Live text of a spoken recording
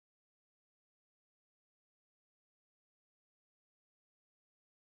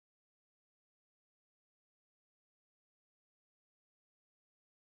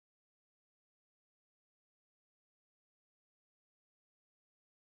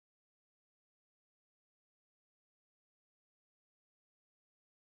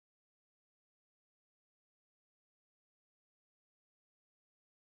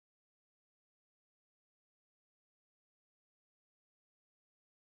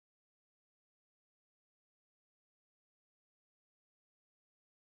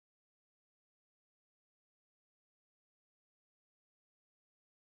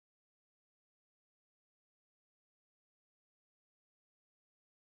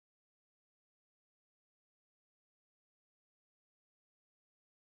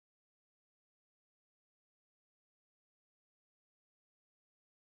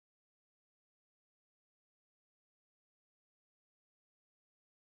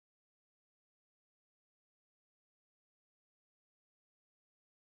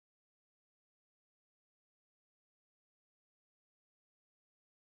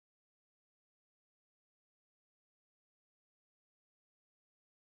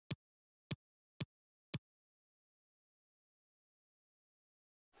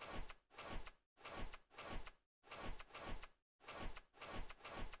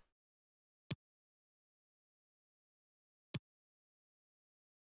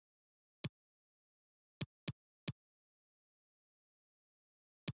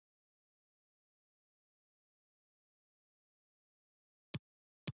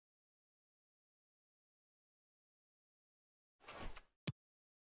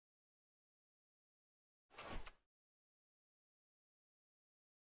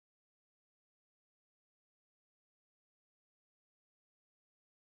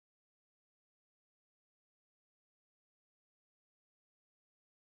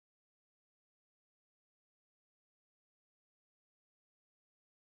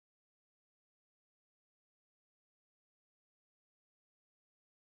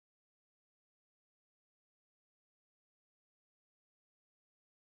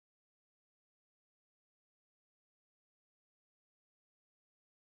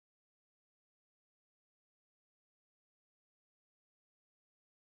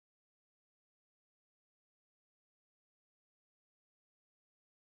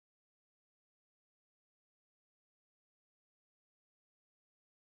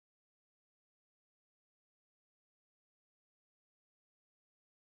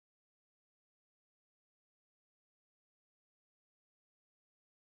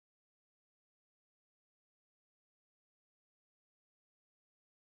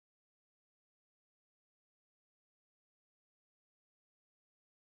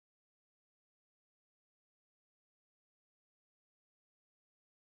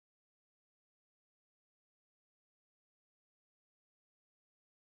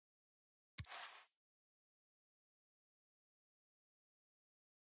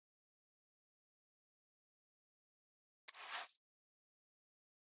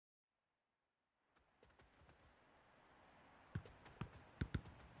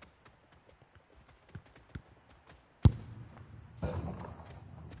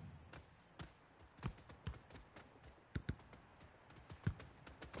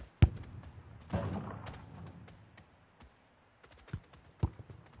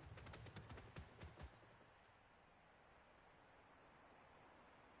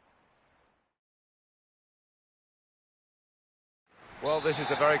Well, this is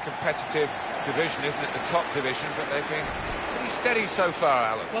a very competitive division, isn't it? The top division, but they've been pretty steady so far,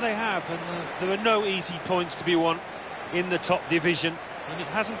 Alan. Well, they have, and there are no easy points to be won in the top division, and it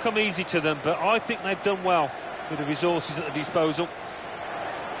hasn't come easy to them, but I think they've done well with the resources at their disposal.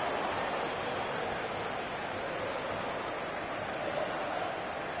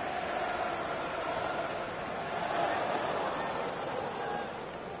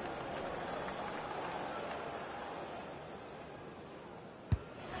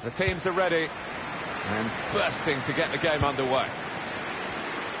 The teams are ready and bursting to get the game underway.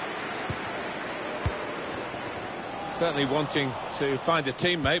 Certainly wanting to find a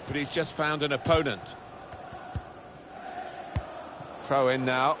teammate, but he's just found an opponent. Throw in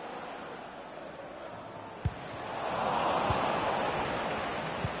now.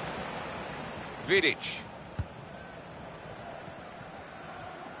 Vidic.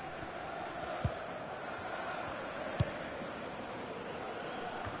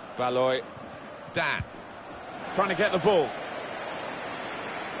 Baloy. Dan. Trying to get the ball.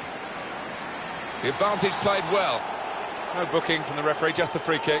 The advantage played well. No booking from the referee, just the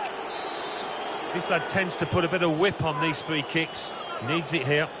free kick. This lad tends to put a bit of whip on these free kicks. Needs it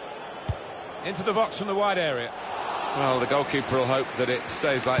here. Into the box from the wide area. Well, the goalkeeper will hope that it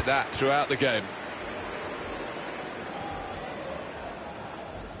stays like that throughout the game.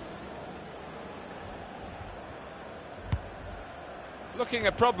 Looking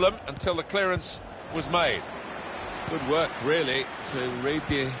a problem until the clearance was made. Good work, really, to read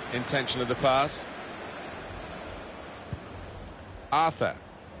the intention of the pass. Arthur.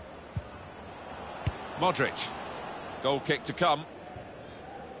 Modric. Goal kick to come.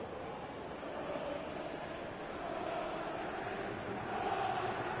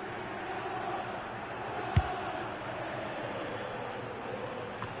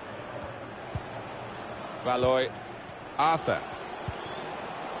 Baloy. Arthur.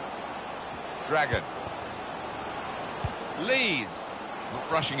 Dragon. Lees.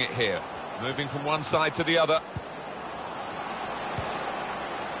 Not rushing it here. Moving from one side to the other.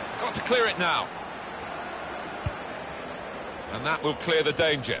 Got to clear it now. And that will clear the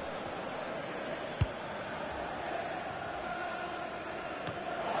danger.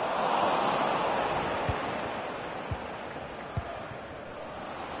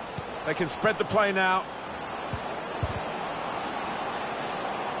 They can spread the play now.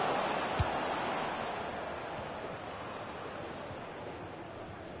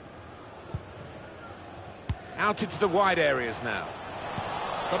 Out into the wide areas now.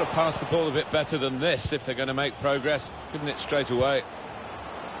 Got to pass the ball a bit better than this if they're going to make progress. Giving it straight away.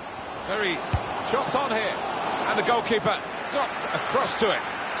 Very shots on here. And the goalkeeper got across to it.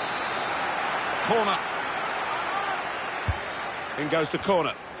 Corner. In goes the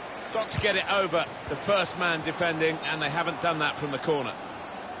corner. Got to get it over the first man defending, and they haven't done that from the corner.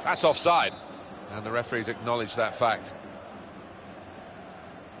 That's offside. And the referees acknowledged that fact.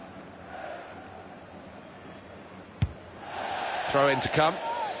 Throw in to come.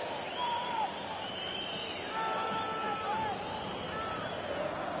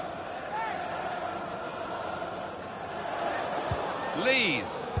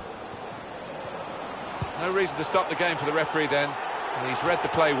 Lees. No reason to stop the game for the referee then, and he's read the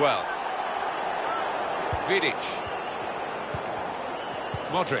play well. Vidic.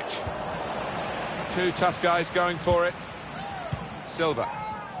 Modric. Two tough guys going for it. Silva.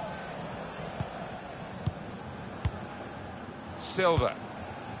 Silva.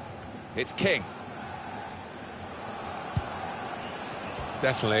 It's King.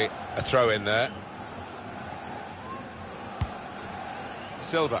 Definitely a throw in there.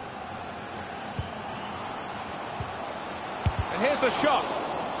 Silva. And here's the shot.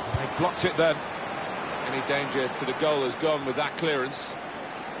 They blocked it then. Any danger to the goal has gone with that clearance.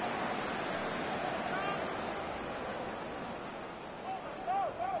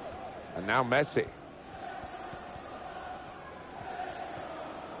 And now Messi.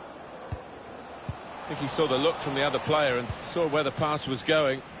 I think he saw the look from the other player and saw where the pass was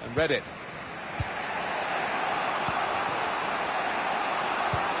going and read it.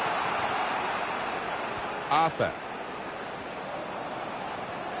 Arthur.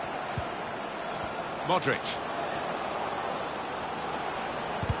 Modric.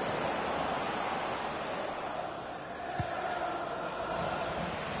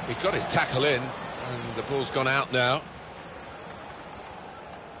 He's got his tackle in, and the ball's gone out now.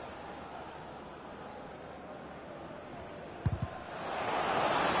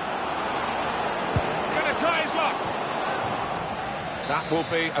 Gonna try his luck. That will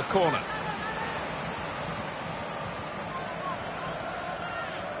be a corner.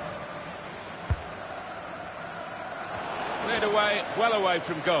 Cleared away, well away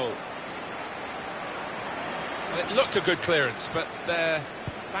from goal. Well, it looked a good clearance, but they're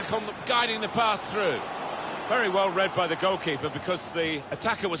back on guiding the pass through. Very well read by the goalkeeper because the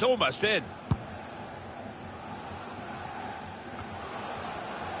attacker was almost in.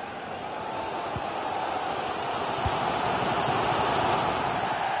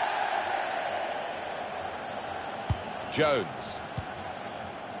 Jones.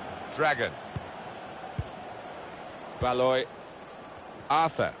 Dragon. Baloy.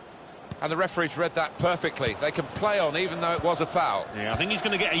 Arthur. And the referee's read that perfectly. They can play on even though it was a foul. Yeah, I think he's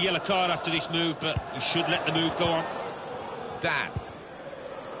going to get a yellow card after this move, but he should let the move go on. Dan.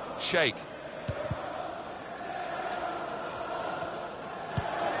 Shake.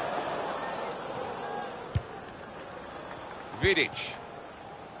 Vidic.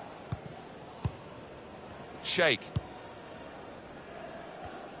 Shake.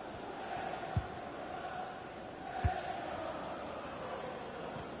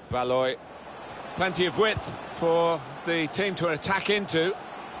 Baloy. Plenty of width for the team to attack into.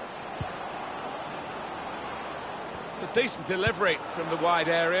 It's a decent delivery from the wide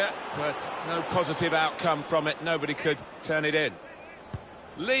area, but no positive outcome from it. Nobody could turn it in.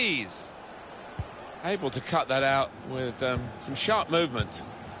 Lees able to cut that out with some sharp movement.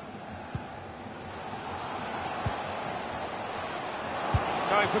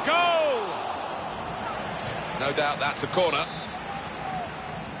 Going for goal! No doubt that's a corner.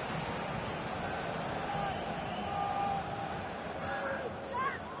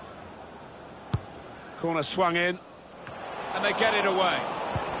 Corner swung in, and they get it away.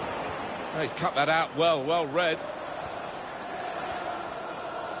 Well, he's cut that out well read.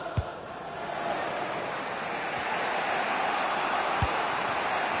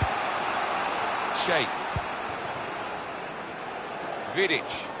 Shake.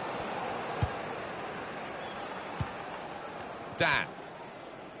 Vidic. Dan.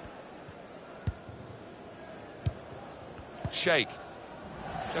 Shake.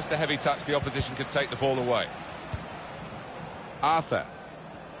 Just a heavy touch, the opposition could take the ball away. Arthur.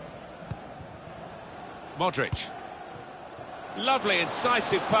 Modric. Lovely,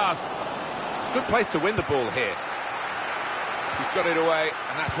 incisive pass. It's a good place to win the ball here. He's got it away,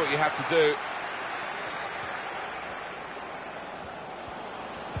 and that's what you have to do.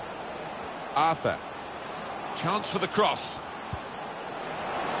 Arthur. Chance for the cross.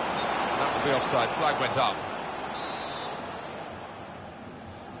 That will be offside. Flag went up.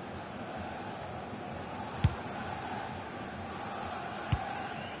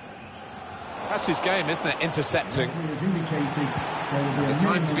 That's his game, isn't it? Intercepting. The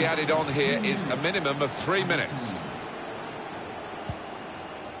time to be added on here is a minimum of 3 minutes.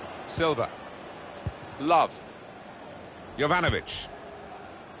 Silva. Love. Jovanovic.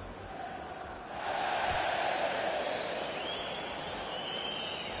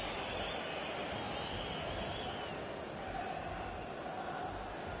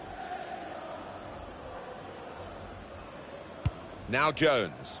 Now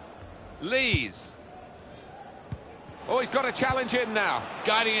Jones. Lees. Oh, he's got a challenge in now.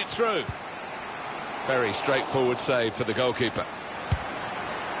 Guiding it through. Very straightforward save for the goalkeeper.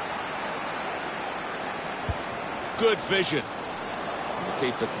 Good vision. The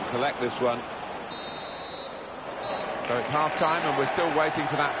keeper can collect this one. So it's half-time and we're still waiting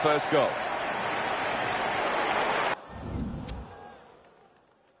for that first goal.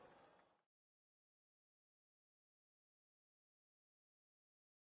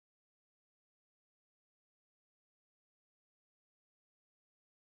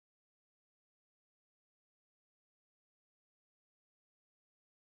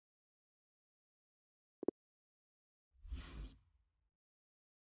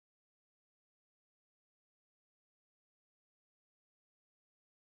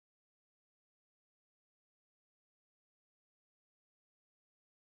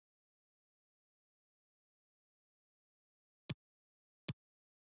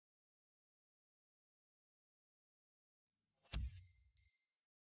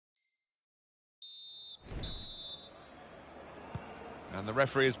 And the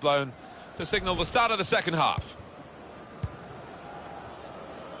referee is blown to signal the start of the second half.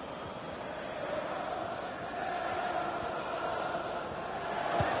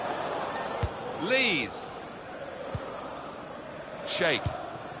 Lees. Shake.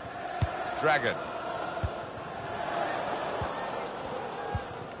 Dragon.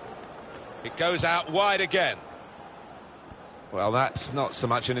 It goes out wide again. Well, that's not so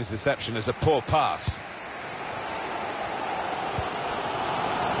much an interception as a poor pass.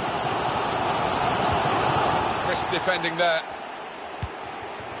 Crisp defending there.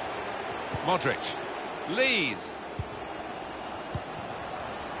 Modric. Lees.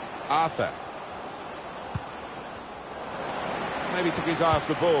 Arthur. Maybe took his eye off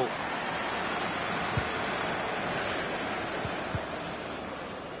the ball.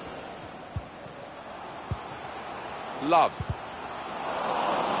 Love.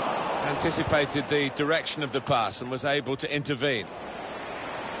 Anticipated the direction of the pass and was able to intervene.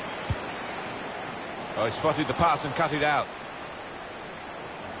 Oh, he spotted the pass and cut it out.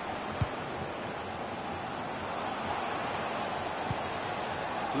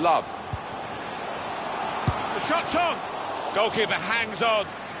 Love. The shot's on. Goalkeeper hangs on.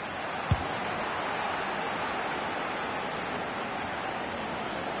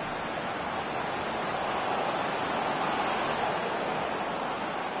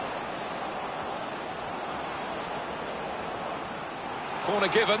 Corner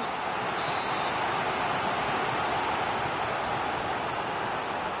given.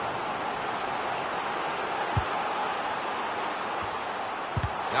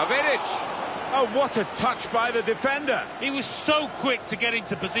 Now Vidic. Oh, what a touch by the defender. He was so quick to get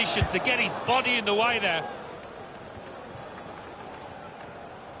into position, to get his body in the way there.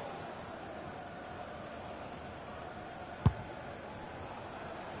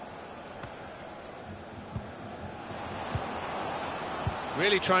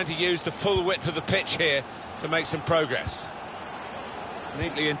 Really trying to use the full width of the pitch here to make some progress.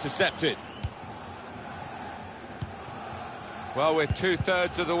 Neatly intercepted. Well, we're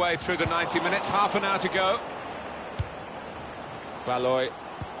two-thirds of the way through the 90 minutes, half an hour to go. Valoy.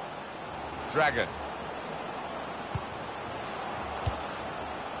 Dragon.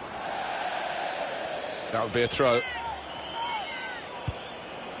 That would be a throw.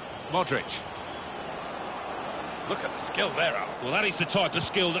 Modric. Look at the skill there, Alan. Well, that is the type of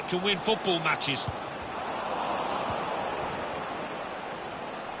skill that can win football matches.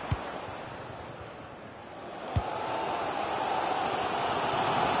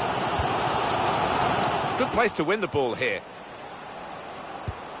 Good place to win the ball here.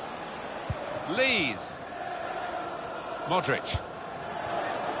 Lees. Modric.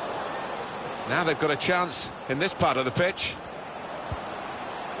 Now they've got a chance in this part of the pitch.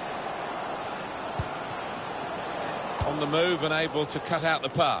 On the move and able to cut out the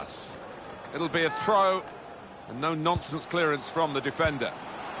pass. It'll be a throw and no nonsense clearance from the defender.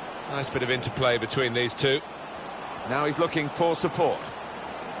 Nice bit of interplay between these two. Now he's looking for support.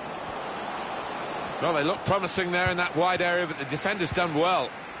 Well, they look promising there in that wide area, but the defender's done well.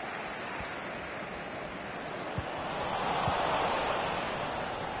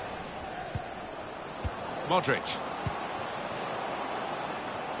 Modric.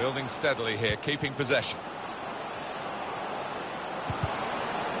 Building steadily here, keeping possession.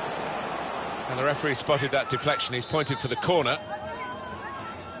 And the referee spotted that deflection. He's pointed for the corner.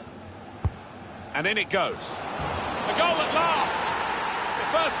 And in it goes. A goal at last!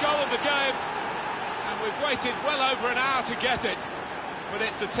 The first goal of the game. And we've waited well over an hour to get it. But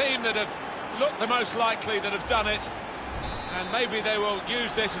it's the team that have looked the most likely that have done it. And maybe they will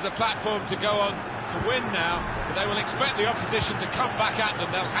use this as a platform to go on to win now. But they will expect the opposition to come back at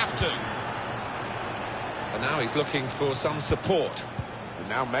them. They'll have to. And now he's looking for some support. And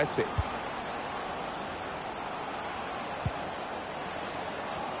now Messi.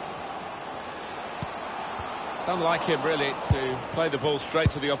 It's unlike him, really, to play the ball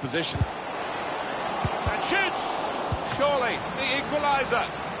straight to the opposition. And shoots! Surely, the equaliser.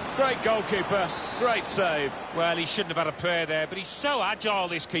 Great goalkeeper, great save. Well, he shouldn't have had a prayer there, but he's so agile,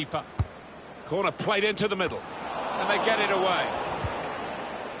 this keeper. Corner played into the middle, and they get it away.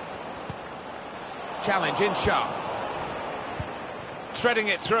 Challenge in sharp. Threading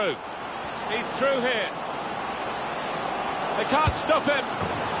it through. He's through here. They can't stop him.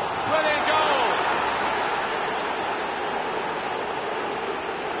 Brilliant goal!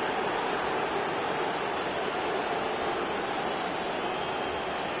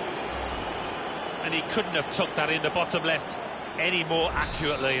 And he couldn't have tucked that in the bottom left any more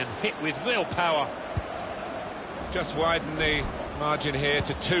accurately and hit with real power. Just widen the margin here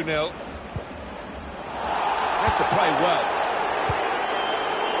to 2-0. They have to play well.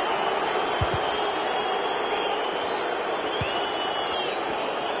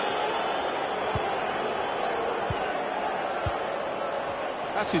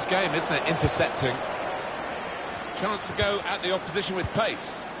 That's his game, isn't it? Intercepting. Chance to go at the opposition with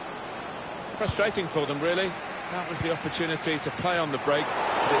pace. Frustrating for them, really. That was the opportunity to play on the break,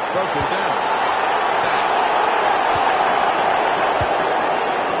 but it's broken down.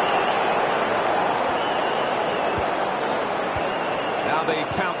 Now the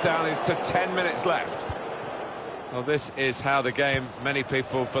countdown is to 10 minutes left. Well, this is how the game, many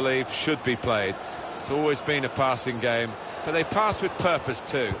people believe, should be played. It's always been a passing game, but they pass with purpose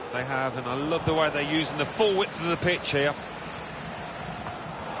too. They have, and I love the way they're using the full width of the pitch here.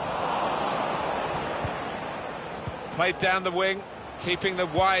 Played down the wing, keeping the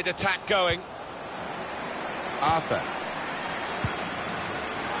wide attack going. Arthur.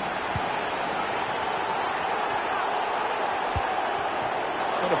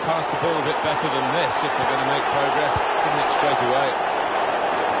 Got to pass the ball a bit better than this if they're going to make progress. Giving it straight away.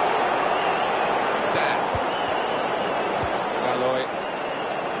 Dan. Alloy.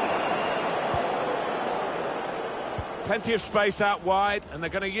 Plenty of space out wide, and they're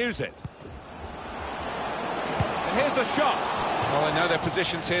going to use it. And here's the shot. Well, they know their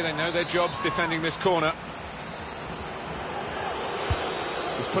positions here, they know their jobs defending this corner.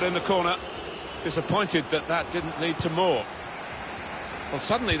 He's put in the corner. Disappointed that that didn't lead to more. Well,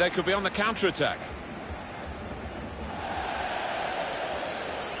 suddenly they could be on the counter-attack.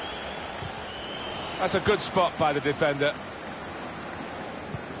 That's a good spot by the defender.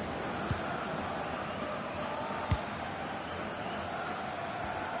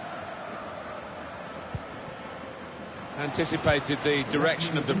 Anticipated the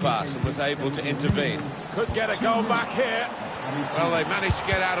direction of the pass and was able to intervene. Could get a goal back here. Well, they managed to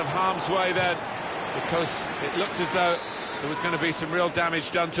get out of harm's way then, because it looked as though there was going to be some real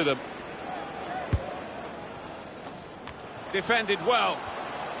damage done to them. Defended well.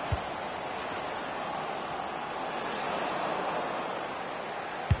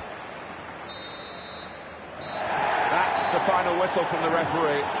 That's the final whistle from the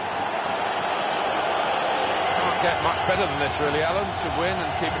referee. Can't get much better than this really, Alan, to win and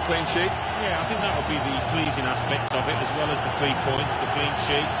keep a clean sheet. Yeah, I think that will be the pleasing aspect of it, as well as the 3 points, the clean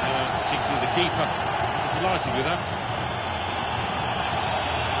sheet, particularly the keeper. I'm delighted with that.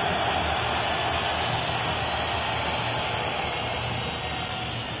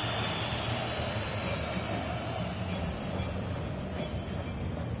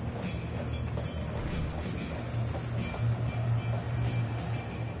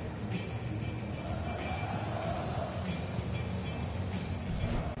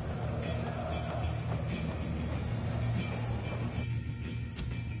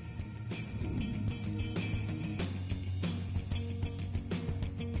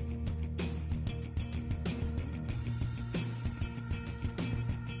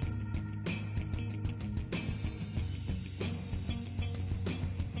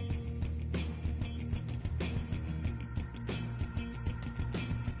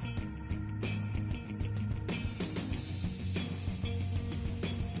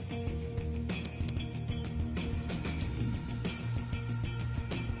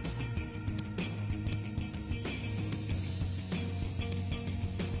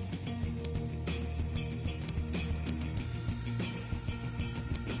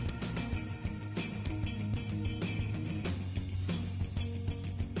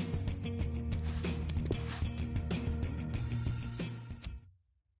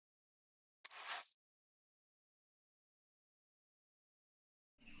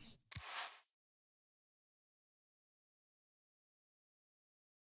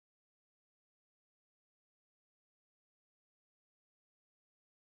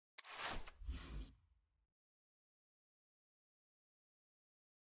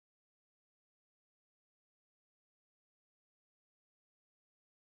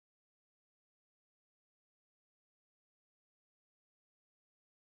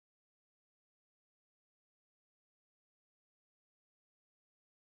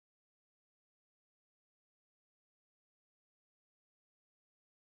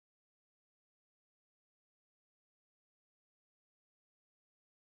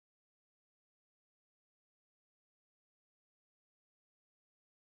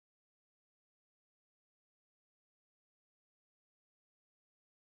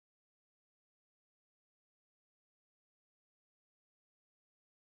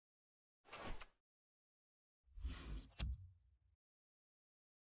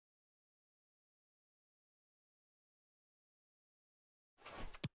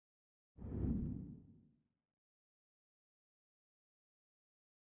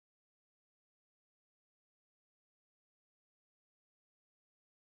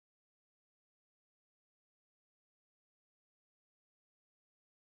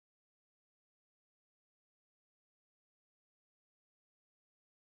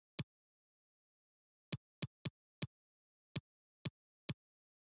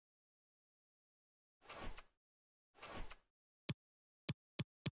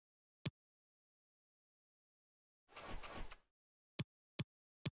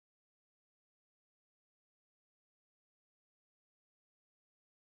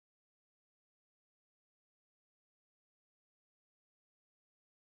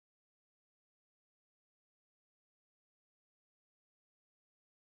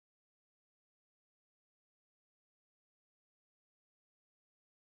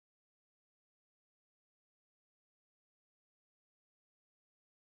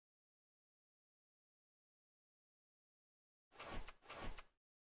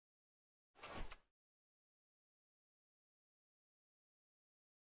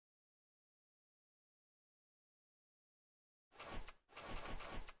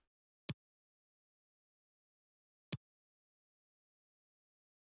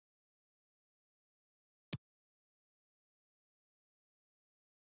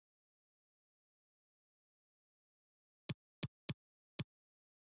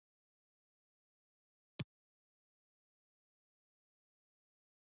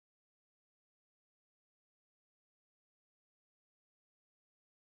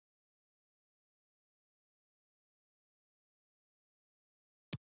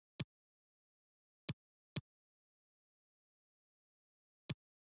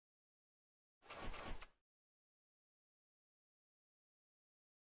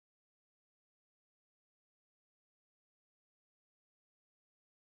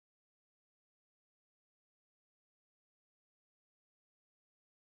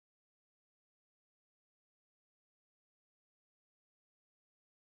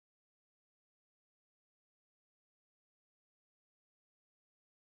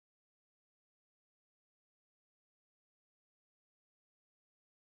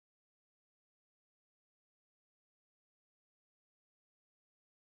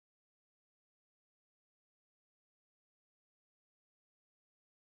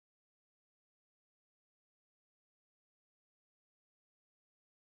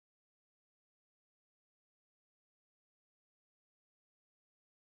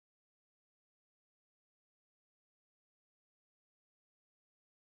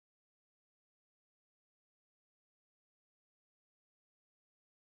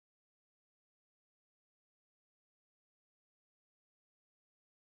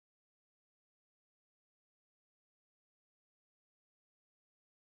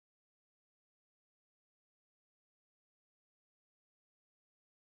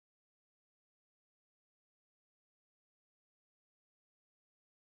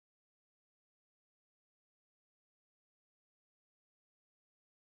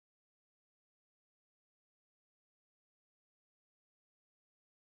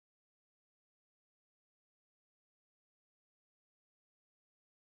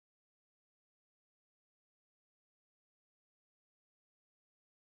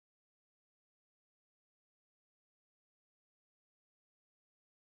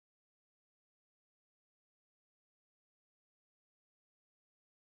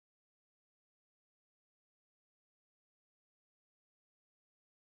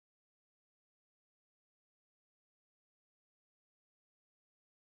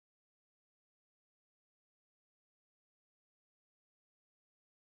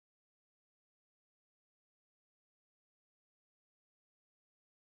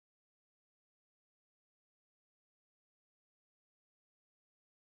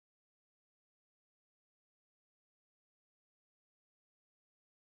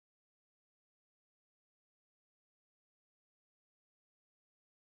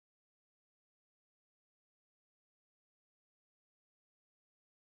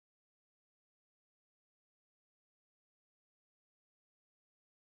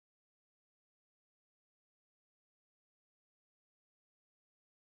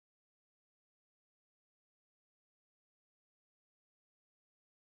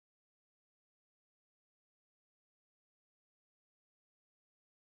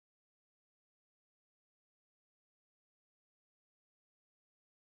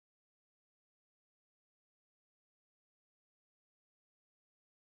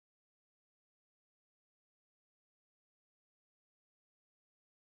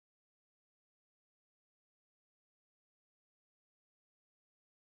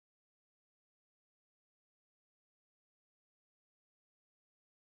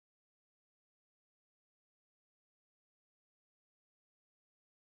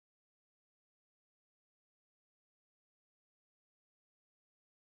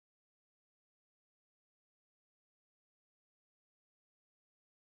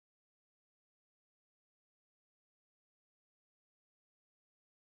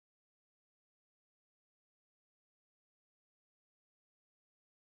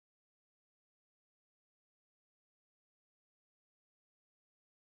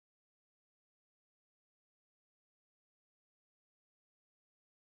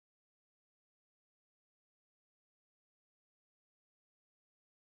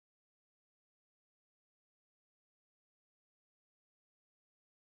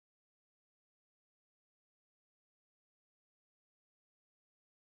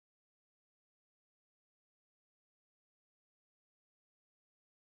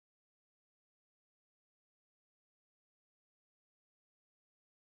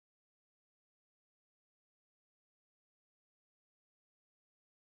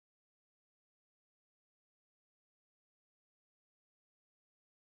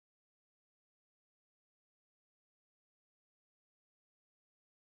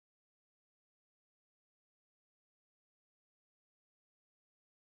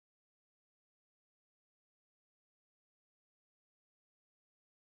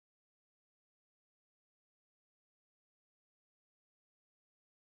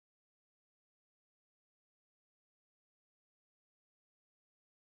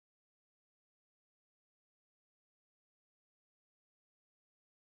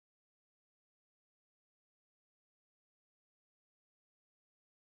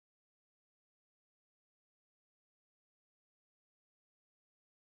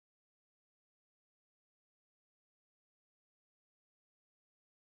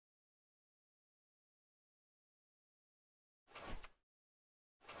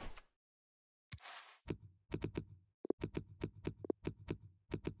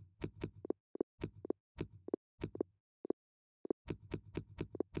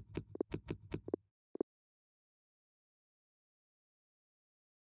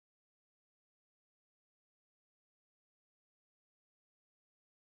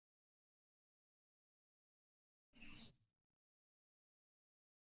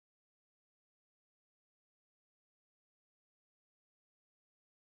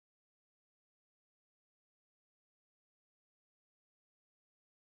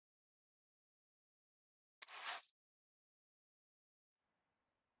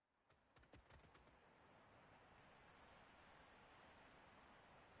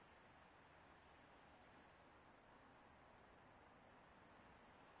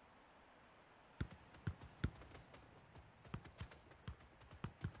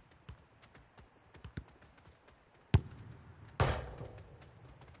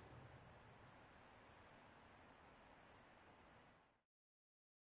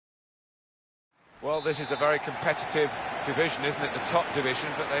 Well, this is a very competitive division, isn't it? The top division,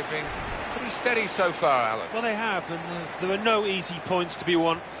 but they've been pretty steady so far, Alan. Well, they have, and there are no easy points to be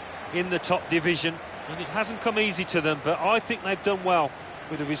won in the top division, and it hasn't come easy to them, but I think they've done well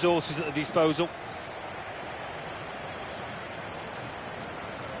with the resources at their disposal.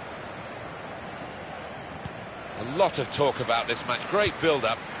 A lot of talk about this match. Great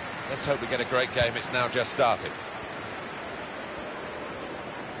build-up. Let's hope we get a great game. It's now just started.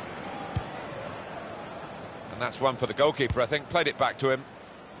 And that's one for the goalkeeper, I think. Played it back to him.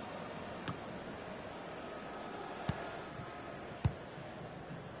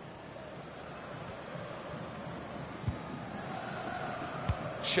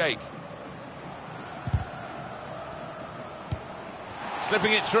 Shake.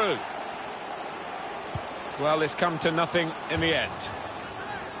 Slipping it through. Well, it's come to nothing in the end.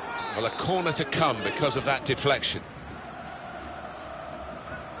 Well, a corner to come because of that deflection.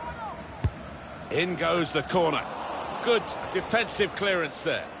 In goes the corner. Good defensive clearance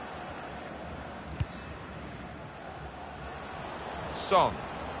there. Son.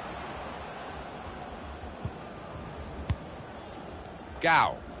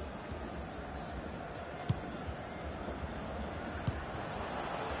 Gao.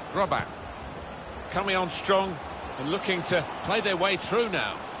 Robert. Coming on strong and looking to play their way through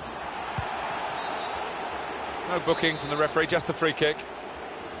now. No booking from the referee, just the free kick.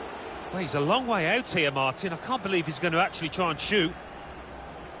 Well, he's a long way out here, Martin. I can't believe he's going to actually try and shoot.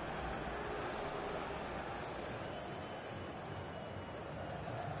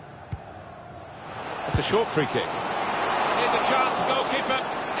 It's a short free kick. Here's a chance, the goalkeeper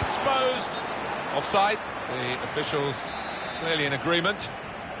exposed. Offside. The officials clearly in agreement.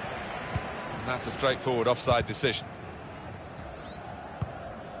 And that's a straightforward offside decision.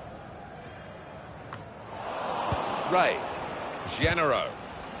 Ray. Genero.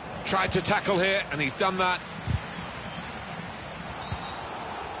 Tried to tackle here, and he's done that.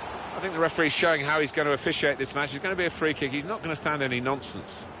 I think the referee's showing how he's going to officiate this match. It's going to be a free kick. He's not going to stand any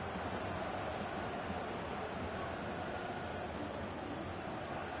nonsense.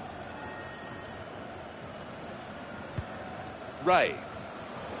 Ray.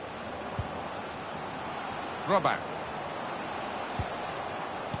 Robert.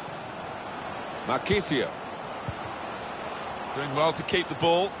 Marquisio. Doing well to keep the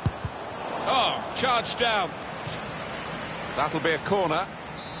ball. Oh, charged down. That'll be a corner.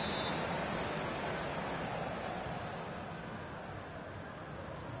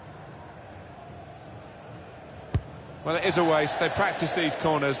 Well, it is a waste. They practice these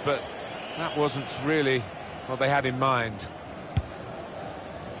corners, but that wasn't really what they had in mind.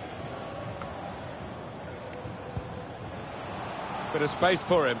 Bit of space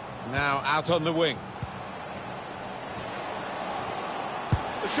for him. Now out on the wing.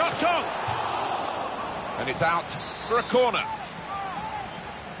 The shot's on! And it's out for a corner.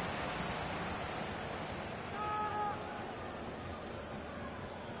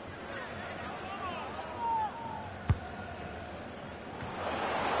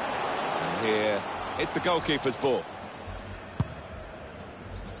 And here, it's the goalkeeper's ball.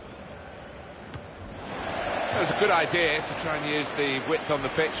 It was a good idea to try and use the width on the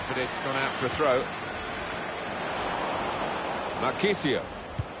pitch, but it's gone out for a throw. Marquisio.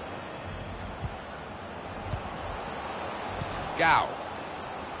 Gao.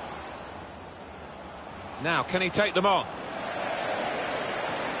 Now, can he take them on?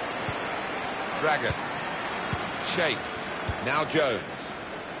 Dragon. Shake. Now Jones.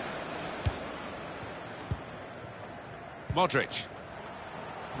 Modric.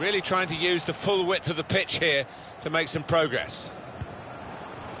 Really trying to use the full width of the pitch here to make some progress.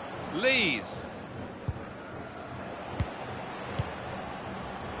 Lees.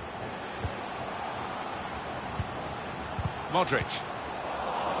 Modric.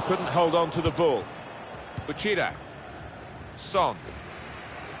 Couldn't hold on to the ball. Uchida. Son.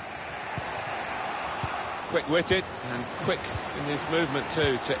 Quick-witted and quick in his movement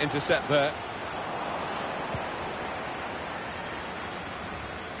too to intercept there.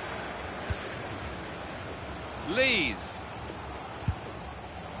 Lees.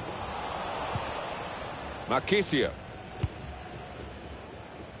 Marquisio.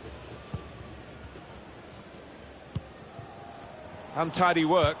 Untidy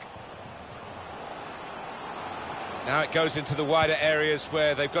work. Now it goes into the wider areas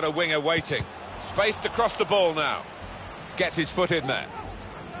where they've got a winger waiting. Spaced across the ball now. Gets his foot in there.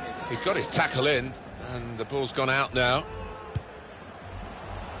 He's got his tackle in, and the ball's gone out now.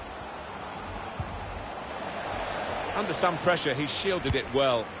 Under some pressure, he shielded it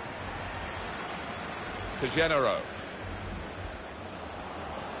well. To Genero.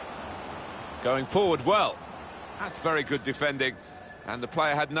 Going forward well. That's very good defending, and the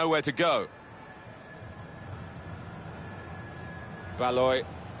player had nowhere to go. Valoy.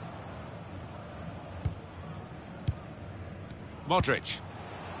 Modric.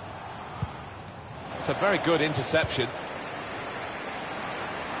 It's a very good interception.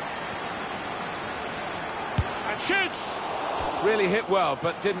 And shoots! Really hit well,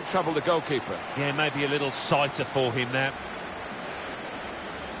 but didn't trouble the goalkeeper. Yeah, maybe a little sighter for him now.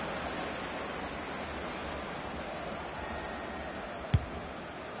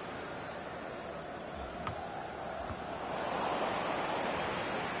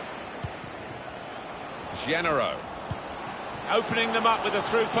 Genero. Opening them up with a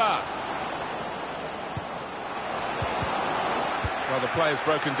through pass. Well, the player's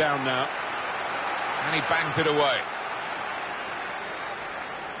broken down now. And he bangs it away.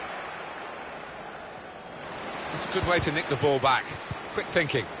 It's a good way to nick the ball back. Quick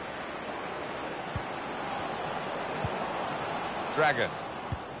thinking. Dragon.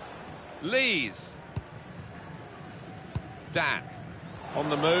 Lees. Dan. On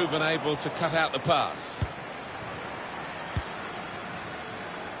the move and able to cut out the pass.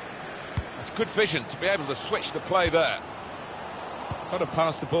 That's good vision to be able to switch the play there. Got to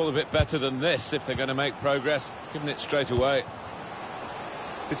pass the ball a bit better than this if they're going to make progress. Giving it straight away.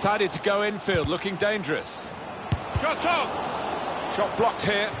 Decided to go infield, looking dangerous. Shot on! Shot blocked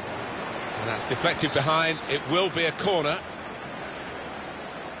here. And that's deflected behind. It will be a corner.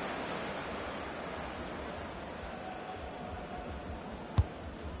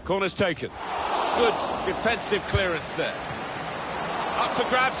 Corner's taken. Good defensive clearance there. Up for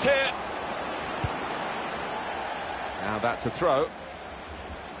grabs here. Now that's a throw.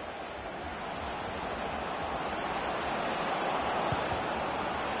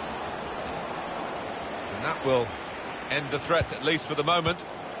 And that will end the threat, at least for the moment.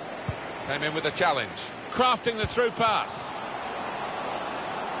 Came in with a challenge. Crafting the through pass.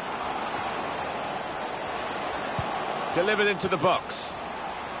 Delivered into the box.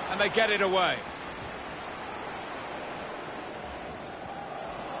 And they get it away.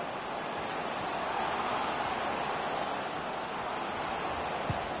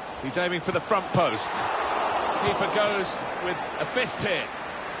 He's aiming for the front post. Keeper goes with a fist hit.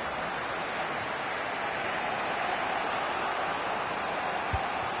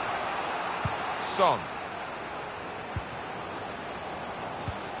 Son.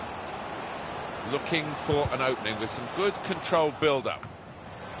 Looking for an opening with some good controlled build-up.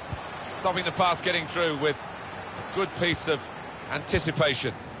 Stopping the pass getting through with a good piece of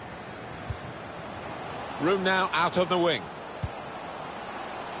anticipation. Room now out on the wing.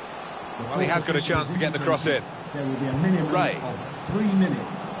 Well, he has got a chance to get the cross in. There will be a minimum Ray. of 3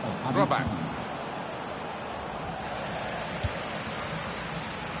 minutes of added Robert. time.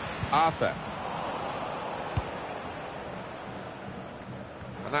 Arthur.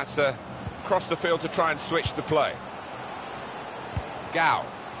 And that's across the field to try and switch the play. Gao.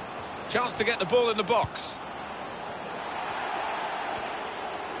 Chance to get the ball in the box.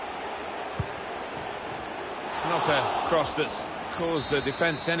 It's not a cross that's caused the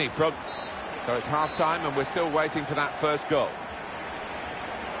defence any problem. So it's half-time and we're still waiting for that first goal.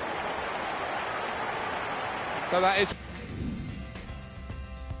 So that is...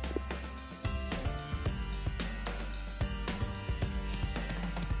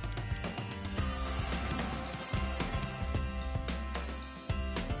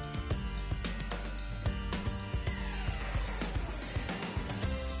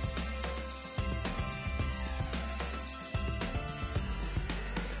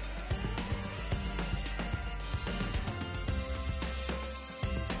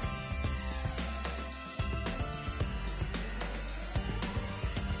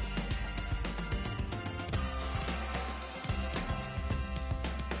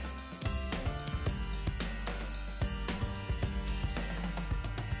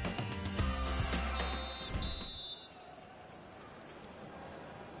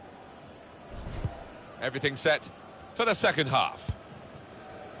 Everything set for the second half.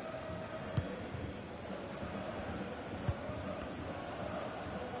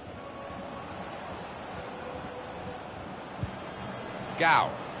 Gao.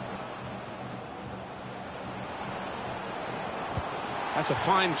 That's a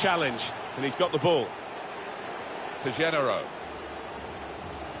fine challenge, and he's got the ball. To Genero.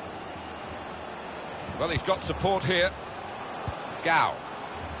 Well, he's got support here. Gao.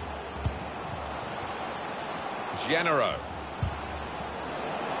 Genero.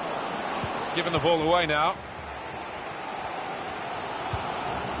 Giving the ball away now.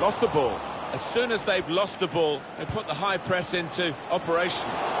 Lost the ball. As soon as they've lost the ball, they put the high press into operation,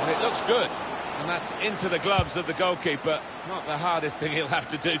 and it looks good. And that's into the gloves of the goalkeeper. Not the hardest thing he'll have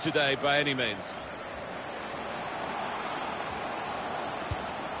to do today by any means.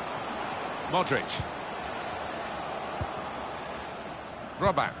 Modric.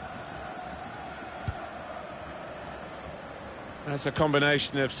 Robin. That's a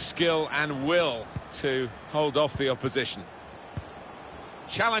combination of skill and will to hold off the opposition.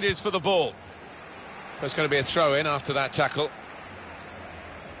 Challenges for the ball. There's going to be a throw-in after that tackle.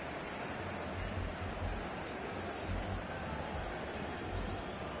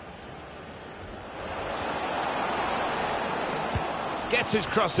 Gets his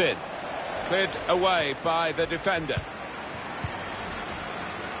cross in. Cleared away by the defender.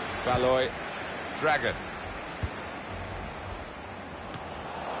 Valoy. Dragon.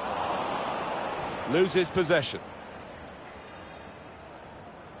 Loses possession.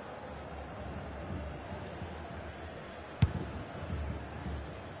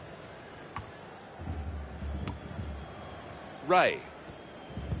 Ray.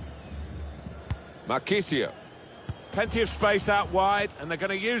 Marquisio. Plenty of space out wide, and they're going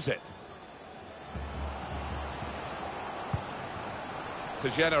to use it. To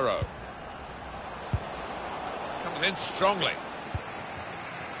Genero. Comes in strongly.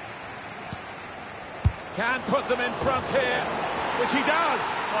 Can put them in front here, which he does.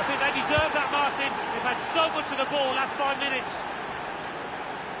 Well, I think they deserve that, Martin. They've had so much of the ball last 5 minutes.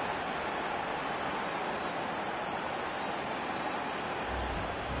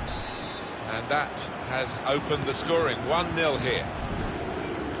 And that has opened the scoring. 1-0 here.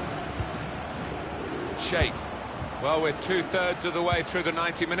 Shape. Well, we're 2/3 of the way through the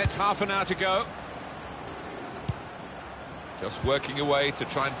 90 minutes. Half an hour to go. Just working away to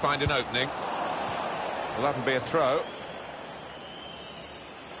try and find an opening. Will that be a throw?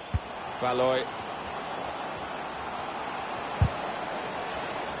 Valoy.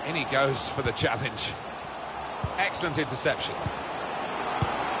 In he goes for the challenge. Excellent interception.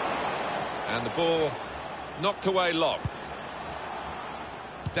 And the ball knocked away long.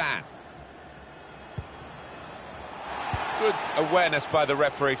 Dan. Good awareness by the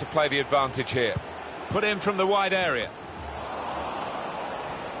referee to play the advantage here. Put in from the wide area.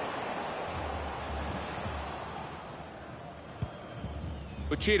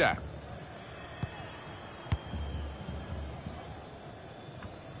 Uchida.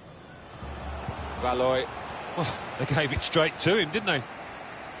 Valoy. Oh, they gave it straight to him, didn't they?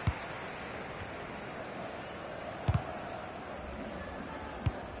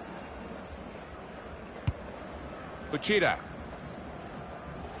 Uchida.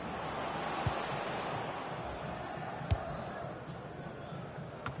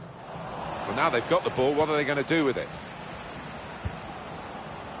 Well, now they've got the ball, what are they going to do with it?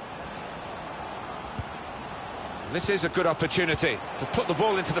 This is a good opportunity to put the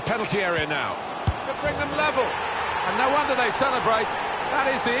ball into the penalty area now. To bring them level. And no wonder they celebrate. That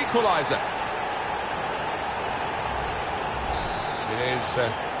is the equaliser. It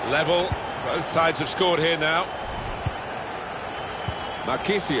is level. Both sides have scored here now.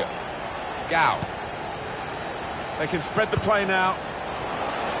 Marquisio. Gao. They can spread the play now.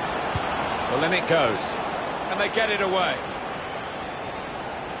 Well, then it goes. And they get it away.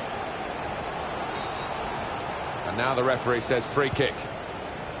 And now the referee says free kick.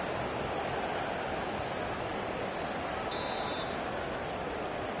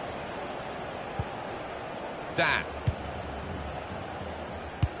 Dan.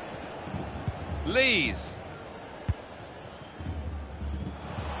 Lees.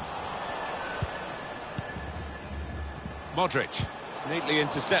 Modric. Neatly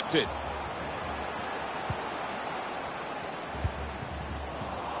intercepted.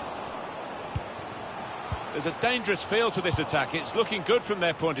 There's a dangerous feel to this attack. It's looking good from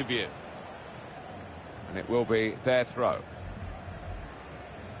their point of view. And it will be their throw.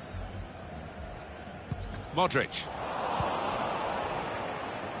 Modric.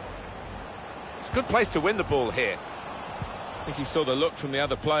 It's a good place to win the ball here. think he saw the look from the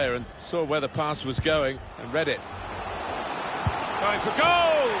other player and saw where the pass was going and read it. Going for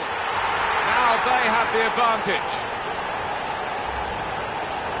goal! Now they have the advantage.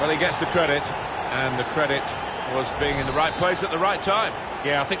 Well, he gets the credit, and the credit was being in the right place at the right time.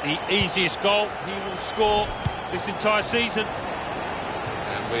 Yeah, I think the easiest goal he will score this entire season.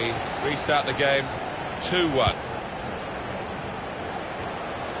 And we restart the game 2-1.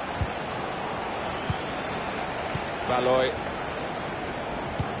 Valoy.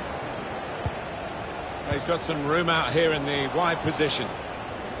 He's got some room out here in the wide position.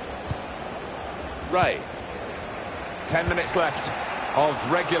 Ray. 10 minutes left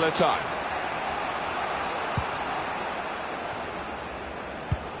of regular time.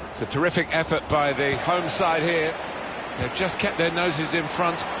 It's a terrific effort by the home side here. They've just kept their noses in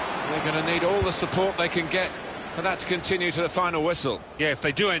front. They're going to need all the support they can get for that to continue to the final whistle. Yeah, if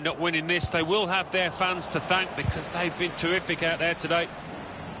they do end up winning this, they will have their fans to thank because they've been terrific out there today.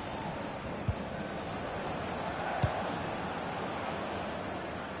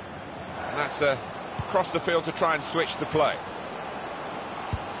 And that's across the field to try and switch the play.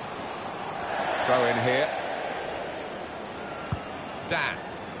 Throw in here. Dan.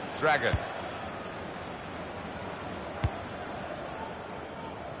 Dragon.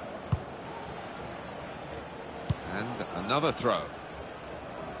 And another throw.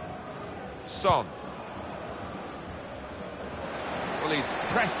 Son. Well, he's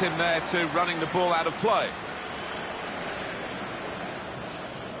pressed him there to running the ball out of play.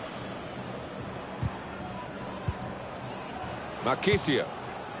 Marquisio.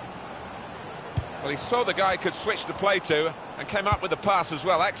 Well, he saw the guy could switch the play to and came up with the pass as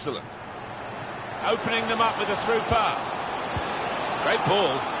well. Excellent. Opening them up with a through pass. Great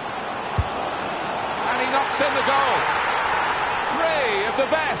ball. And he knocks in the goal. 3 of the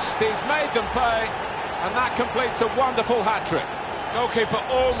best. He's made them pay. And that completes a wonderful hat-trick. Goalkeeper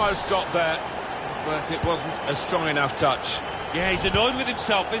almost got there, but it wasn't a strong enough touch. Yeah, he's annoyed with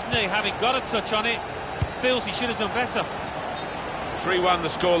himself, isn't he? Having got a touch on it, feels he should have done better. 3-1 the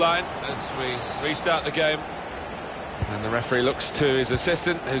scoreline as we restart the game. And the referee looks to his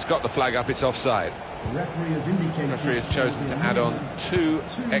assistant, who's got the flag up. It's offside. The referee has indicated. The referee has chosen to add on 2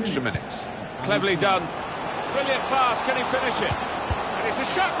 extra minutes. Cleverly done. Brilliant pass, can he finish it? And it's a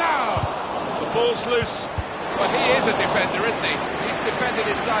shot now! The ball's loose. Well, he is a defender, isn't he? He's defended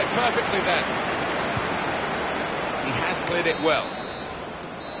his side perfectly then. He has cleared it well.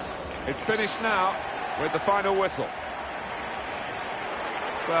 It's finished now with the final whistle.